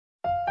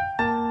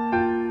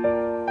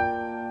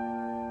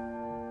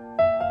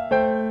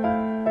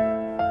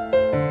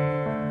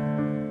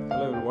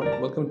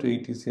to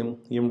AETCM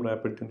EM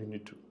Rapid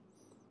 2022.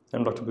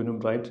 I'm Dr. Binu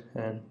Bright,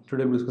 and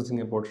today we're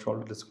discussing about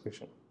shoulder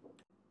dislocation.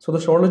 So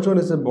the shoulder joint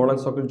is a ball and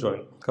socket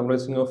joint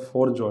comprising of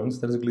 4 joints,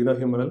 that is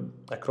glenohumeral,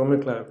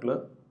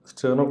 acromioclavicular,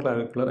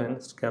 sternoclavicular, and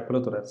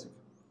scapulothoracic,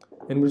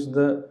 in which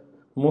the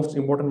most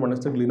important one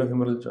is the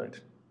glenohumeral joint.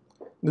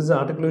 This is the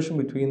articulation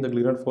between the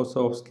glenoid fossa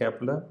of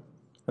scapula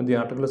and the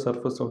articular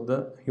surface of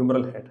the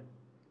humeral head.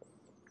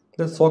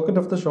 The socket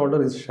of the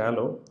shoulder is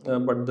shallow,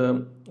 but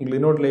the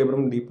glenoid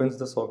labrum deepens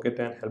the socket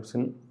and helps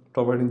in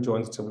providing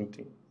joint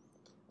stability.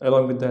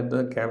 Along with that,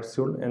 the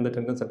capsule and the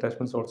tendons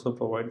attachments also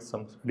provide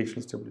some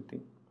additional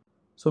stability.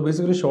 So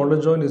basically,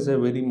 shoulder joint is a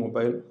very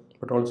mobile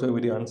but also a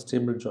very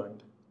unstable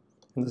joint.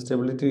 And the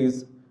stability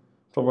is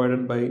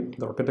provided by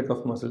the rotator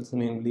cuff muscles,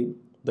 namely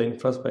the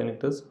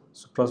infraspinatus,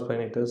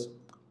 supraspinatus,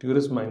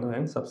 teres minor,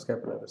 and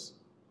subscapularis.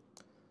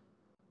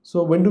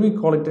 So when do we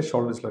call it a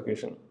shoulder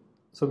dislocation?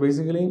 So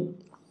basically,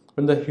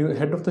 when the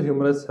head of the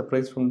humerus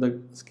separates from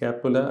the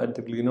scapula at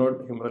the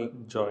glenoid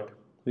humeral joint,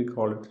 we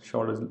call it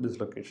shoulder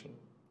dislocation.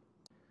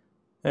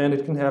 And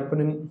it can happen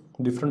in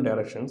different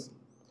directions.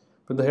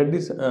 When the head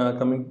is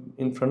coming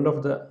in front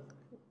of the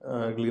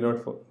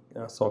glenoid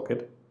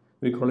socket,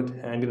 we call it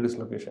anterior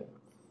dislocation.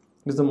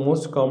 It is the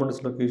most common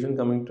dislocation,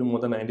 coming to more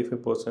than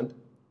 95%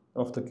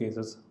 of the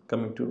cases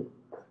coming to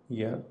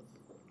here.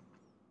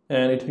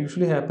 And it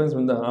usually happens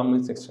when the arm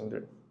is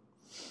extended.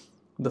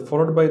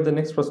 Followed by the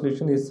next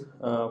presentation is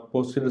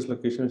posterior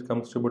dislocation, which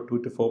comes to about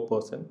 2 to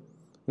 4%,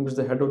 in which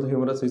the head of the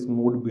humerus is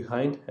moved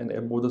behind and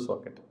above the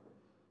socket.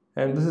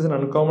 And this is an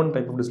uncommon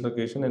type of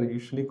dislocation and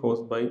usually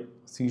caused by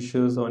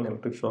seizures or an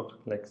electric shock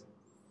like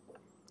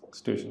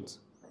situations.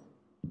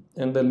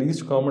 And the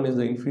least common is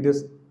the inferior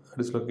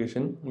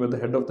dislocation, where the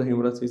head of the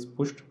humerus is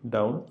pushed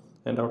down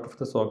and out of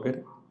the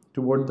socket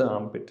toward the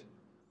armpit.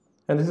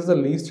 And this is the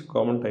least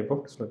common type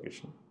of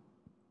dislocation.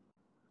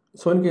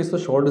 So in case of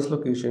shoulder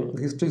dislocation,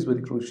 the history is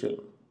very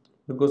crucial,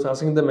 because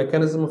asking the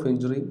mechanism of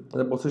injury and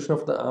the position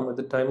of the arm at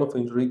the time of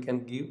injury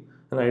can give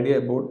an idea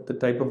about the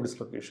type of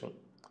dislocation.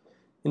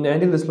 In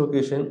anterior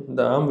dislocation,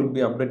 the arm will be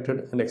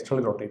abducted and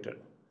externally rotated.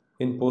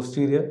 In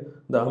posterior,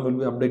 the arm will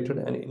be abducted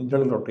and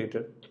internally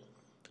rotated.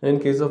 And in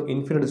case of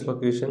inferior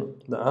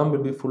dislocation, the arm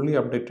will be fully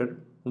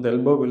abducted and the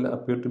elbow will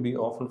appear to be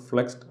often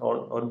flexed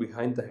on or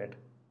behind the head.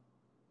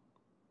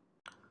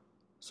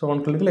 So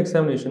on clinical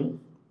examination,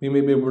 we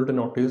may be able to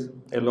notice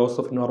a loss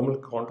of normal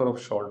contour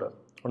of shoulder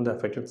on the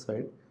affected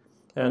side,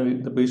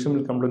 and the patient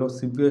will complain of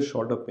severe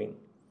shoulder pain.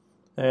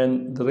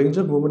 And the range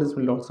of movement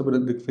will also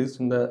be decreased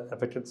in the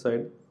affected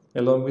side.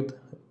 Along with,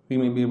 we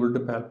may be able to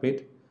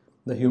palpate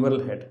the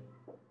humeral head.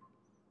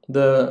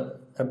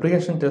 The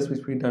apprehension test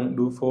which we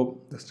do for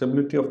the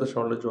stability of the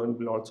shoulder joint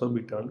will also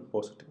be turned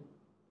positive.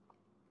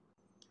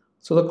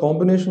 So the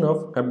combination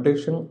of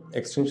abduction,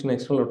 extension,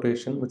 external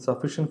rotation with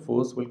sufficient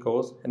force will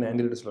cause an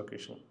anterior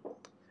dislocation.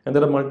 And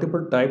there are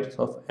multiple types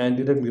of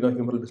anterior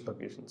glenohumeral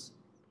dislocations,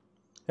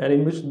 and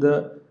in which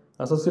the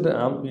associated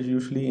arm is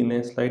usually in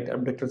a slight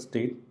abducted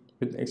state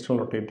with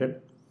external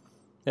rotated,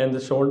 and the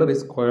shoulder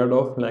is squared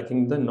off,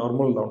 lacking the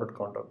normal rounded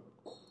contour.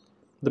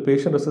 The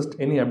patient resists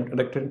any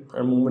abducted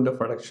movement of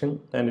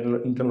adduction and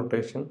internal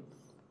rotation,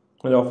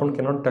 and often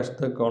cannot touch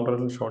the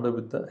contralateral shoulder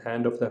with the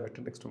hand of the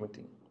affected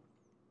extremity.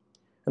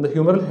 And the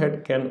humeral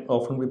head can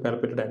often be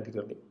palpated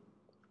anteriorly.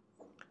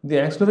 The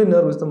axillary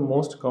nerve is the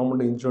most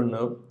commonly injured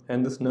nerve,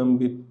 and this nerve will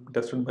be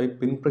tested by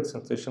pinprick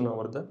sensation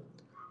over the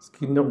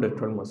skin of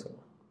deltoid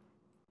muscle.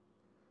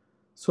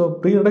 So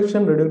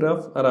pre-reduction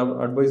radiographs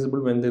are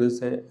advisable when there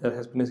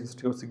has been a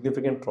history of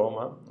significant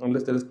trauma,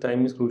 unless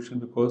time is crucial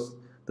because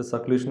the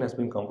circulation has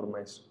been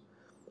compromised.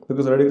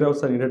 Because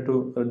radiographs are needed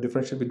to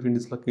differentiate between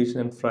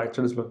dislocation and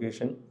fracture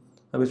dislocation,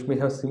 which may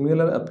have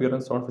similar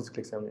appearance on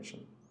physical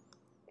examination.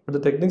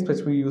 But the techniques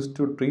which we use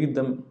to treat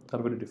them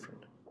are very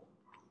different.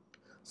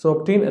 So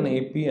obtain an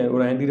AP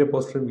or anterior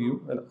posterior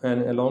view,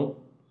 and along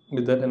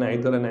with that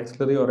either an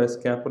axillary or a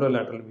scapular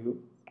lateral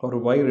view or a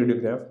Y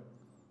radiograph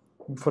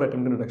before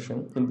attempting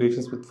reduction in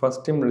patients with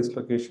first time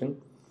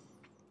dislocation,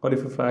 or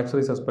if a fracture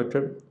is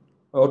suspected,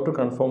 or to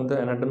confirm the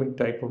anatomic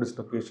type of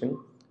dislocation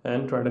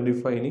and to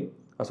identify any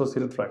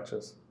associated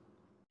fractures.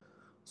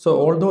 So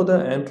although the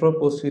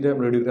anteroposterior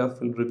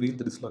radiograph will reveal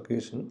the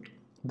dislocation,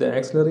 the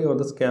axillary or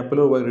the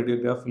scapular Y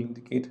radiograph will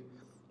indicate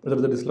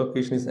whether the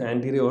dislocation is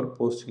anterior or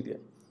posterior.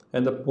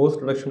 And the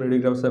post-reduction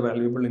radiographs are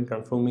valuable in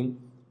confirming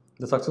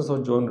the success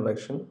of joint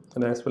reduction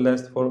and as well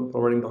as for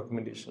providing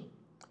documentation.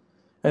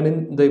 And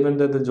in the event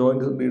that the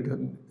joint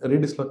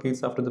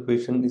redislocates after the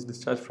patient is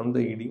discharged from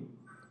the ED,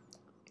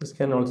 this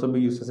can also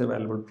be used as a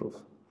valuable proof.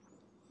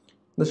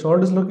 The shoulder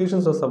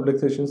dislocations or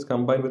subluxations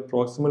combined with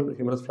proximal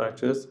humerus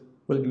fractures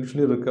will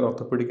usually require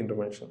orthopedic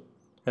intervention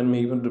and may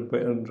even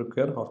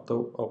require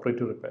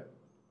operative repair.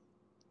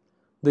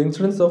 The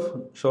incidence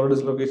of shoulder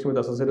dislocation with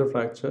associated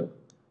fracture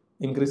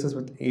increases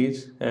with age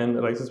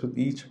and rises with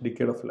each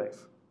decade of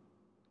life.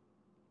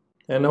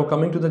 And now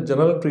coming to the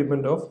general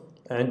treatment of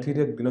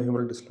anterior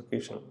glenohumeral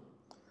dislocation.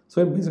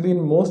 So basically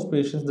in most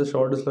patients, the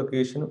shoulder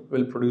dislocation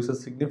will produce a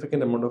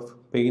significant amount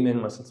of pain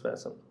and muscle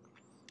spasm.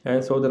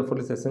 and so therefore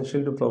it is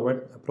essential to provide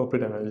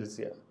appropriate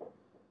analgesia.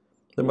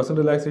 The muscle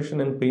relaxation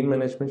and pain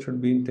management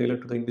should be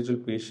tailored to the individual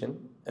patient,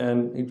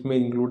 and it may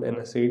include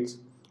NSAIDs,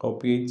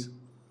 opiates,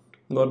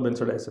 or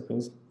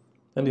benzodiazepines,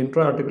 and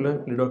intra-articular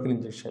lidocaine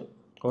injection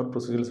or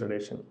procedural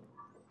sedation.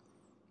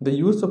 The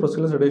use of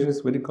procedural sedation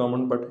is very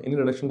common, but any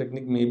reduction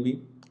technique may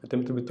be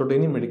attempted without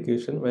any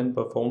medication when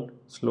performed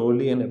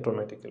slowly and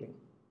atraumatically.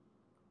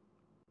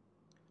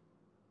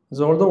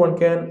 So, although one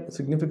can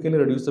significantly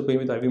reduce the pain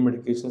with IV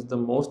medications, the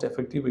most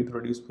effective way to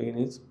reduce pain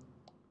is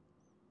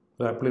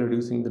rapidly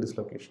reducing the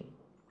dislocation.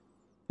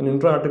 An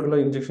intra-articular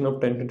injection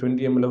of 10 to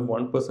 20 ml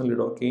of 1%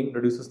 lidocaine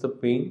reduces the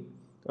pain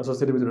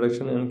associated with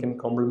reduction and can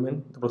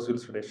complement the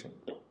procedural sedation.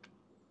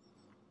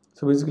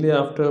 So basically,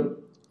 after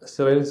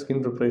sterile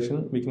skin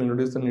preparation, we can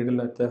introduce the needle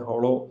at the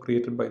hollow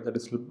created by the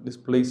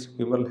displaced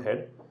humeral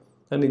head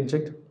and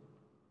inject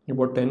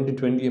about 10 to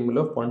 20 ml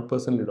of 1%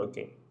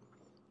 lidocaine,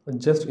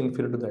 just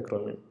inferior to the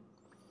acromion.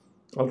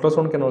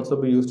 Ultrasound can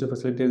also be used to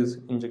facilitate this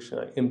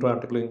injection,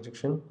 intra-articular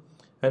injection,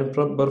 and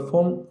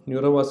perform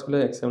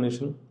neurovascular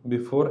examination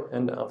before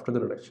and after the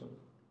reduction.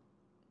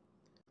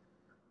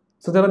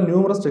 So there are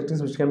numerous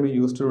techniques which can be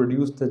used to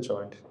reduce the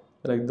joint,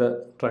 like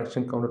the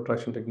traction counter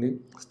traction technique,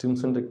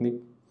 Stimson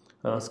technique,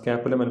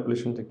 scapular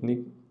manipulation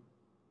technique,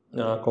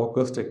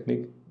 Coker's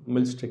technique,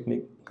 Milch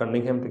technique,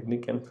 Cunningham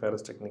technique, and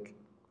Ferris technique.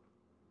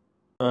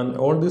 And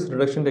all these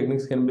reduction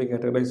techniques can be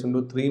categorized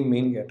into three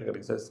main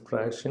categories as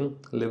traction,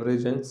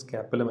 leverage, and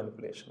scapular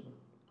manipulation.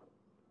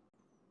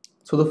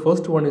 So the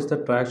first one is the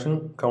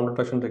traction counter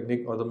traction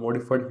technique or the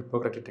modified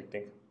Hippocratic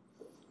technique.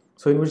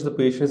 So in which the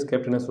patient is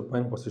kept in a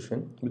supine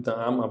position with the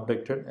arm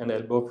abducted and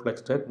elbow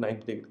flexed at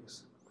 90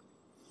 degrees.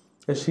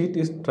 A sheet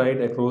is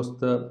tied across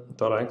the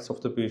thorax of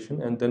the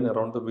patient and then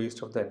around the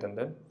waist of the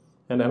attendant,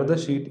 and another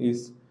sheet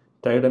is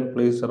tied and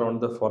placed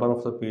around the forearm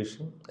of the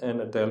patient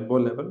and at the elbow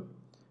level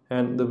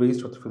and the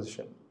waist of the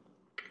physician.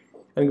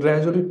 And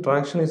gradually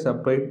traction is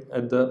applied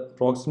at the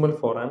proximal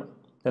forearm,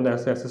 and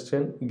as the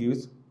assistant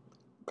gives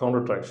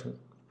counter traction.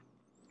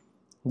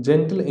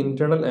 Gentle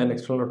internal and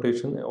external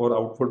rotation or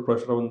outward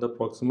pressure on the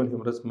proximal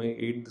humerus may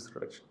aid this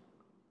reduction.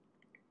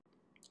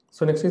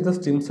 So next is the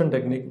Stimson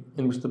technique,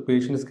 in which the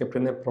patient is kept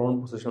in a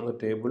prone position on the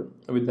table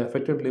with the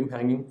affected limb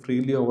hanging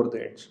freely over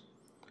the edge,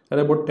 and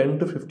about 10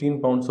 to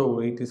 15 pounds of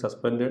weight is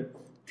suspended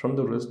from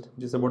the wrist,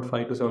 which is about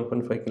 5 to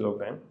 7.5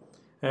 kg,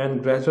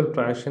 and gradual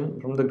traction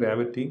from the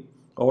gravity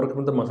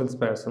overcome the muscle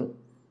spasm,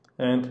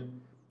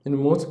 and in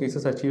most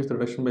cases achieves the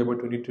reduction by about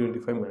 20 to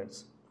 25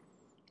 minutes.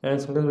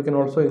 And sometimes we can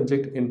also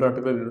inject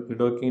intra-articular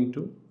lidocaine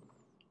to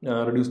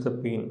reduce the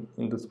pain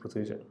in this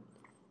procedure.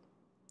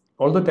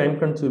 Although time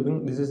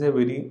consuming, this is a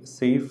very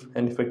safe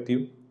and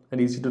effective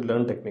and easy to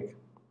learn technique.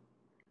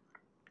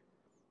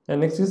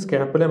 And next is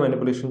scapular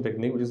manipulation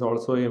technique, which is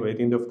also a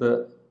variant of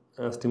the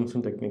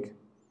Stimson technique,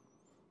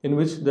 in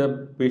which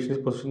the patient is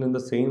positioned in the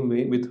same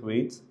way with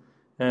weights,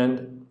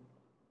 and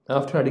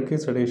after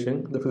adequate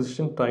sedation, the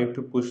physician tried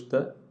to push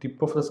the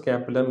tip of the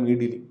scapula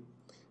medially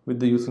with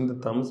the using the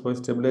thumbs by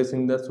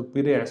stabilizing the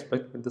superior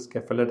aspect with the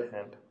scaphoid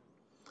hand.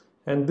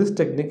 And this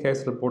technique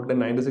has reported a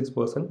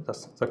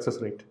 96% success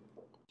rate.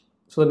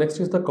 So the next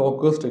is the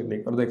Coker's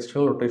technique or the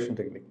external rotation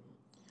technique.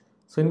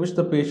 So in which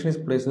the patient is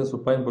placed in a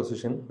supine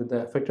position with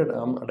the affected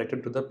arm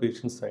adducted to the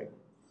patient's side,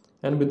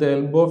 and with the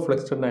elbow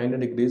flexed at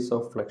 90 degrees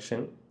of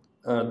flexion,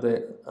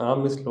 the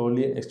arm is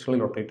slowly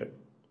externally rotated.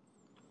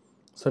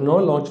 So no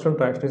longitudinal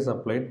traction is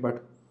applied,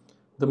 but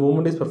the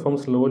movement is performed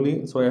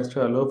slowly so as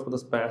to allow for the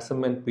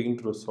spasm and pain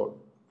to resolve.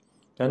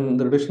 And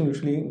the reduction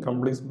usually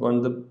completes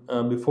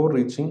before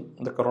reaching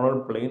the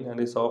coronal plane and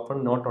is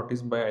often not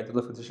noticed by either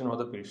the physician or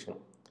the patient.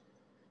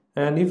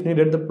 And if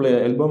needed,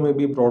 the elbow may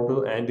be brought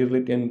to anteriorly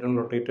and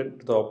internally rotated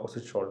to the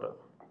opposite shoulder.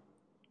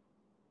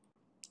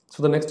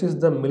 So the next is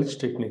the Milch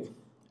technique,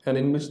 and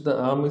in which the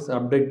arm is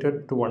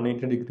abducted to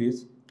 180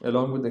 degrees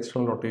along with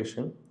external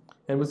rotation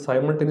and with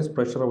simultaneous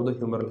pressure over the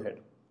humeral head.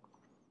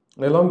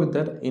 And along with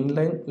that,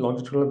 inline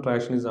longitudinal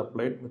traction is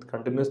applied with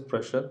continuous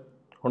pressure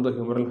on the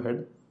humeral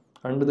head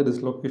until the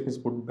dislocation is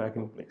put back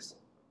in place.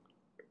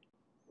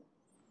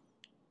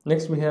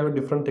 Next, we have a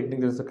different technique.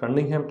 There is a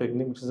Cunningham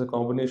technique, which is a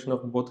combination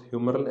of both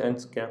humeral and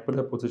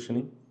scapular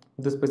positioning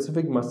with a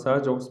specific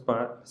massage of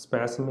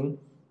spasming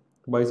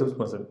biceps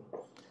muscle.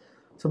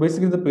 So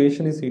basically, the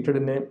patient is seated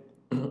in a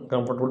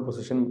comfortable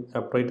position,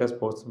 upright as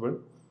possible,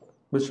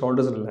 with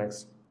shoulders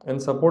relaxed, and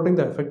supporting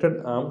the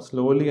affected arm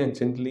slowly and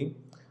gently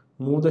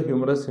move the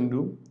humerus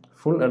into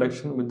full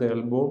adduction with the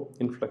elbow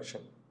in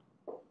flexion,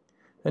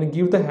 and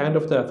give the hand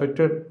of the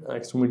affected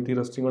extremity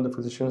resting on the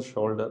physician's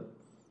shoulder,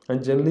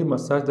 and gently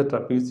massage the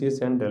trapezius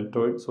and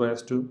deltoid so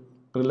as to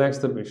relax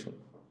the patient,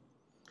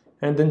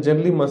 and then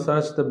gently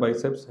massage the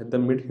biceps at the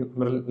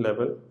mid-humeral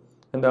level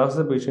and ask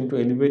the patient to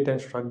elevate and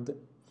shrug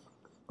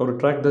or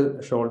retract the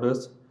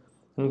shoulders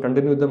and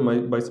continue the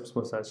biceps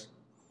massage.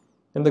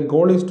 And the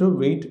goal is to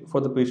wait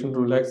for the patient to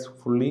relax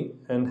fully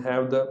and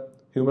have the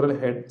humeral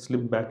head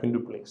slip back into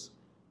place.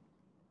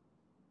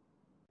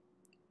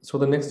 So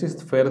the next is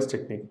the Ferris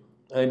technique.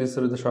 It is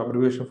the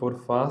abbreviation for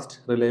fast,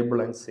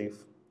 reliable, and safe.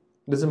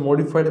 It is a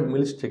modified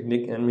Mills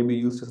technique and may be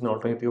used as an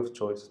alternative of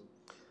choice.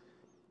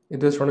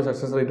 It has shown a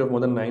success rate of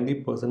more than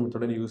 90%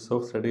 without any use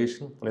of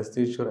sedation,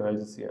 anesthesia, or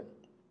analgesia.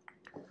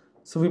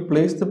 So we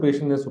place the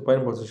patient in a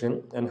supine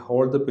position and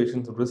hold the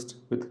patient's wrist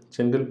with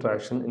gentle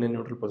traction in a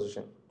neutral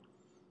position.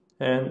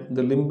 And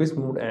the limb is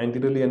moved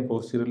anteriorly and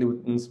posteriorly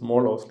in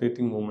small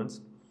oscillating movements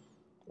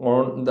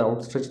on the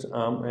outstretched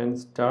arm and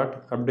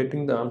start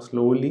abducting the arm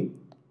slowly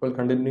while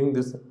continuing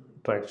this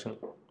traction.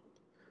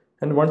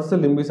 And once the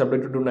limb is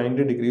abducted to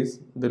 90 degrees,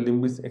 the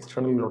limb is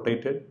externally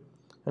rotated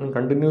and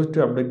continues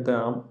to abduct the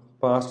arm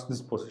past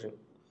this position.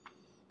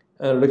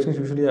 A reduction is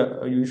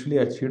usually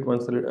achieved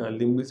once the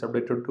limb is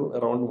abducted to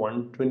around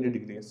 120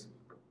 degrees.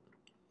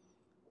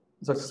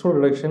 Successful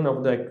reduction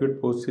of the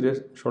acute posterior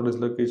shoulder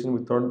dislocation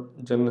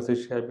without general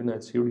anesthesia have been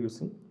achieved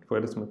using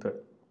Freitas method.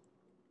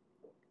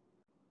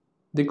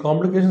 The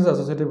complications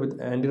associated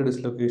with anterior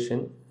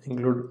dislocation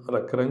include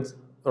recurrence,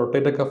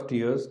 rotator cuff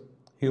tears,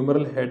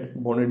 humeral head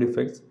bony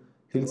defects,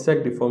 heel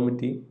sac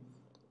deformity,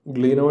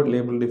 glenoid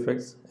labral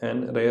defects,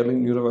 and rarely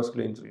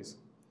neurovascular injuries.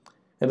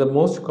 And the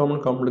most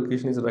common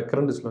complication is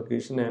recurrent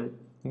dislocation, and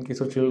in case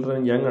of children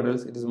and young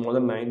adults, it is more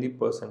than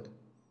 90%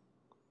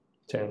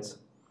 chance.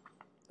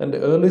 And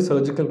early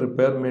surgical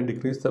repair may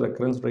decrease the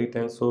recurrence rate,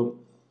 and so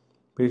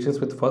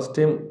patients with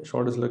first-time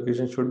shoulder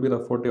dislocation should be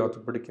referred to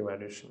orthopedic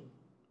evaluation.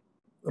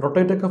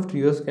 Rotator cuff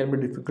tears can be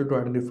difficult to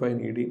identify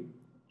in ED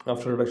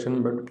after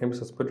reduction, but can be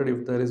suspected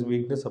if there is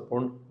weakness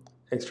upon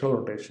external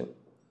rotation.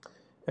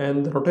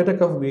 And the rotator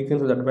cuff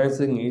weakens with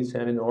advancing age,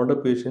 and in older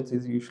patients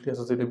is usually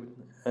associated with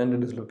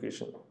anterior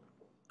dislocation.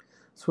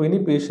 So any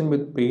patient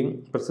with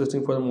pain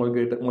persisting for more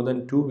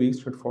than 2 weeks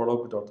should follow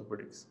up with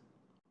orthopedics.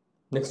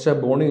 Next are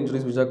bony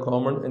injuries, which are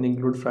common and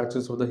include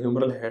fractures of the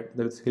humeral head,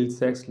 that is heel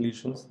sac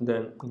lesions,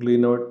 then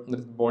glenoid, that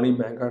is bony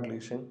bankard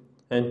lesion,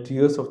 and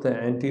tears of the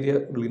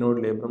anterior glenoid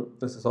labrum,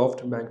 that is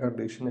soft bankard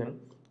lesion, and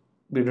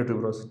greater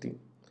tuberosity.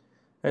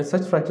 And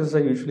such fractures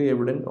are usually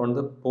evident on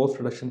the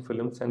post-reduction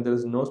films, and there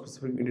is no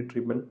specific ED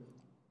treatment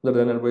that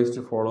is advised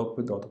to follow up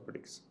with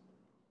orthopedics.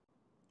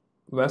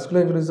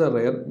 Vascular injuries are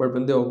rare, but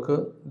when they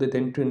occur, they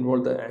tend to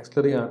involve the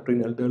axillary artery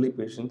in elderly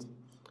patients,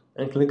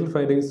 and clinical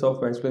findings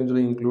of vascular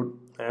injury include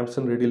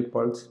absent radial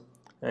pulse,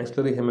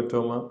 axillary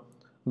hematoma,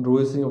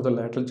 bruising of the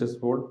lateral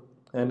chest wall,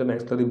 and an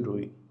axillary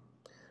bruit.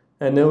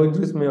 And nerve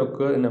injuries may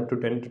occur in up to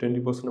 10 to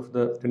 20% of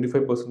the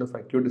 25% of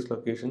acute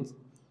dislocations,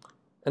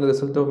 and a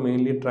result of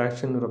mainly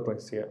traction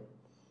neuropraxia.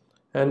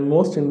 And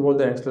most involve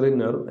the axillary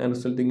nerve and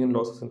resulting in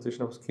loss of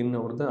sensation of skin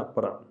over the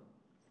upper arm.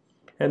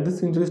 And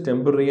this injury is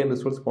temporary and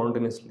resolves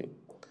spontaneously.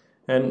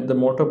 And the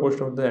motor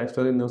portion of the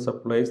axillary nerve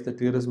supplies the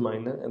teres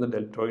minor and the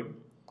deltoid,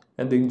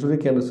 and the injury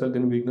can result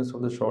in weakness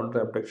of the shoulder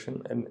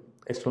abduction and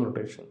external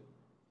rotation.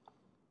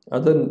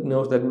 Other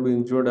nerves that will be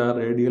injured are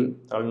radial,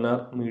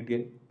 ulnar,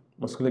 median,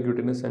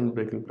 musculocutaneous, and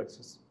brachial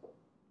plexus.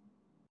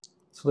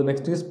 So the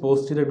next is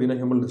posterior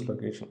glenohumeral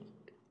dislocation.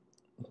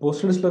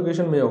 Posterior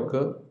dislocation may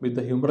occur with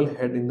the humeral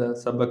head in the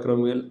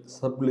subacromial,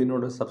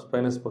 subglenoid, or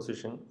subspinous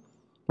position,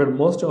 but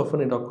most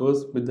often it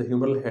occurs with the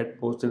humeral head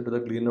posterior to the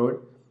glenoid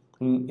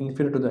and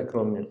inferior to the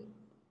acromion.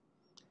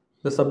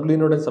 The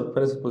subglenoid and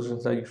subspinous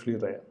positions are usually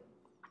rare.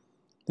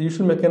 The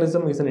usual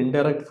mechanism is an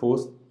indirect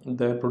force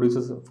that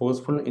produces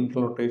forceful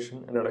internal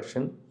rotation and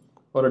adduction,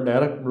 or a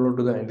direct blow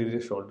to the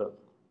anterior shoulder.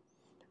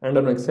 And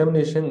on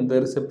examination,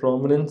 there is a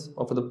prominence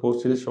of the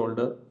posterior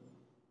shoulder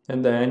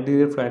and the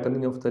anterior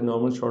flattening of the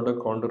normal shoulder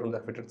contour on the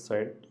affected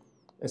side,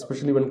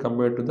 especially when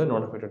compared to the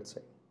non-affected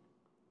side.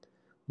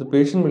 The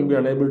patient will be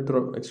unable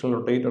to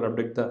external rotate or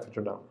abduct the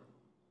affected arm.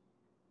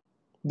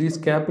 The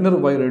scapular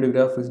Y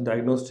radiograph is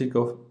diagnostic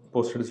of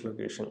posterior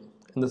dislocation,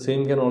 and the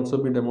same can also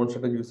be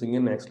demonstrated using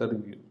an axillary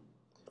view.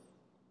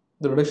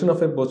 The reduction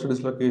of a posterior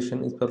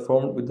dislocation is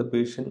performed with the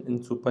patient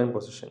in supine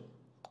position.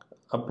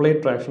 Apply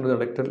traction to the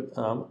adductor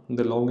arm in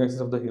the long axis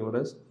of the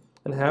humerus,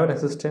 and have an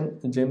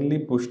assistant gently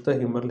push the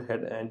humeral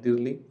head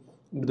anteriorly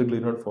into the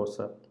glenoid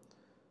fossa.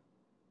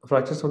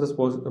 Fractures of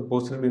the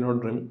posterior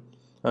glenoid rim,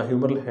 a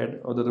humeral head,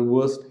 or the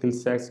reversed heel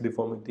sac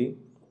deformity,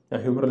 a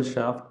humeral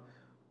shaft,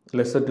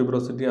 lesser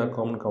tuberosity are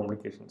common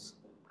complications.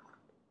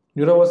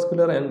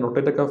 Neurovascular and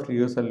rotator cuff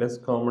tears are less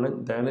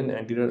common than in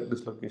anterior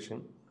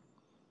dislocation,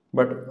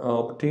 but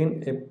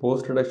obtain a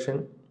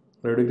post-reduction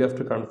radiograph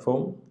to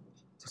confirm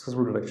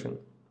successful reduction.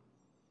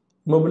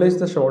 Immobilize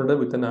the shoulder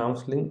with an arm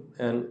sling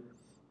and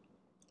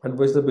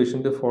advise the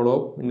patient to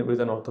follow up with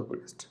an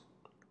orthopedist.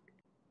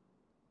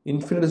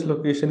 Inferior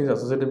dislocation is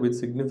associated with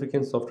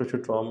significant soft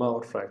tissue trauma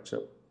or fracture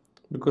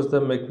because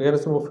the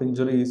mechanism of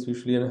injury is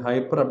usually a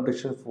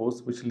hyperabduction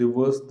force which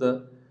levers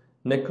the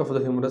neck of the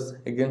humerus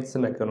against the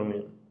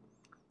acromion.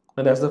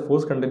 And as the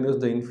force continues,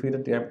 the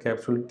inferior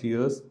capsule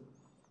tears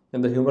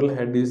and the humeral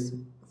head is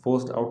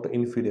forced out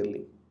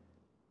inferiorly.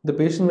 The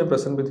patient may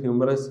present with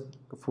humerus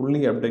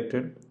fully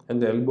abducted and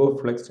the elbow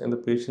flexed and the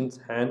patient's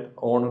hand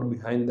on or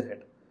behind the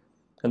head,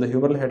 and the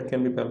humeral head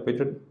can be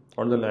palpated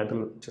on the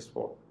lateral chest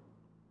wall.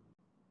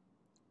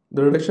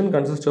 The reduction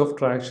consists of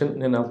traction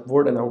in an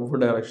upward and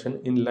outward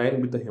direction in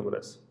line with the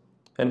humerus.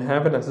 and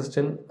have an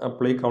assistant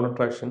apply counter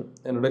traction,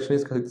 and reduction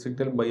is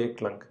signaled by a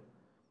clunk.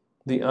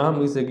 The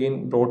arm is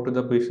again brought to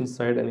the patient's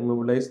side and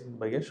immobilized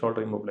by a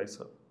shoulder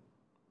immobilizer.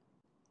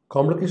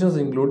 Complications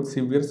include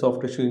severe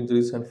soft tissue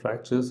injuries and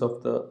fractures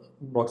of the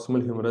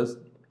proximal humerus,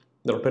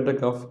 the rotator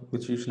cuff,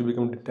 which usually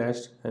become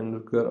detached and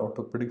require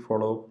orthopedic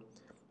follow-up,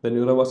 the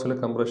neurovascular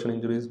compression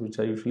injuries, which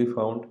are usually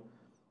found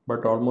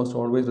but almost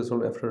always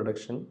resolved after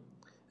reduction,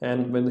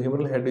 and when the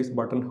humeral head is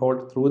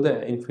buttonholed through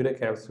the inferior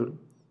capsule,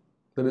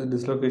 the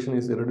dislocation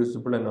is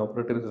irreducible and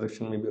operative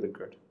reduction may be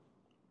required.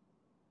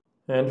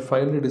 And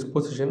finally,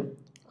 disposition.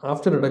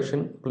 After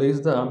reduction, place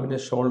the arm in a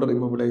shoulder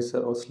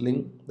immobilizer or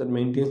sling that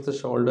maintains the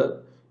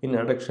shoulder in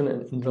adduction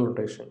and internal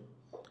rotation,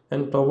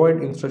 and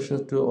provide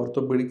instructions to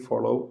orthopedic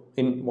follow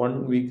in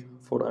 1 week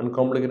for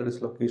uncomplicated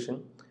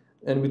dislocation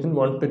and within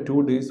 1 to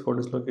 2 days for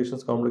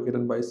dislocations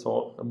complicated by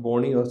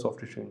bony or soft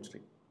tissue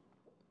injury.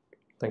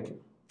 Thank you.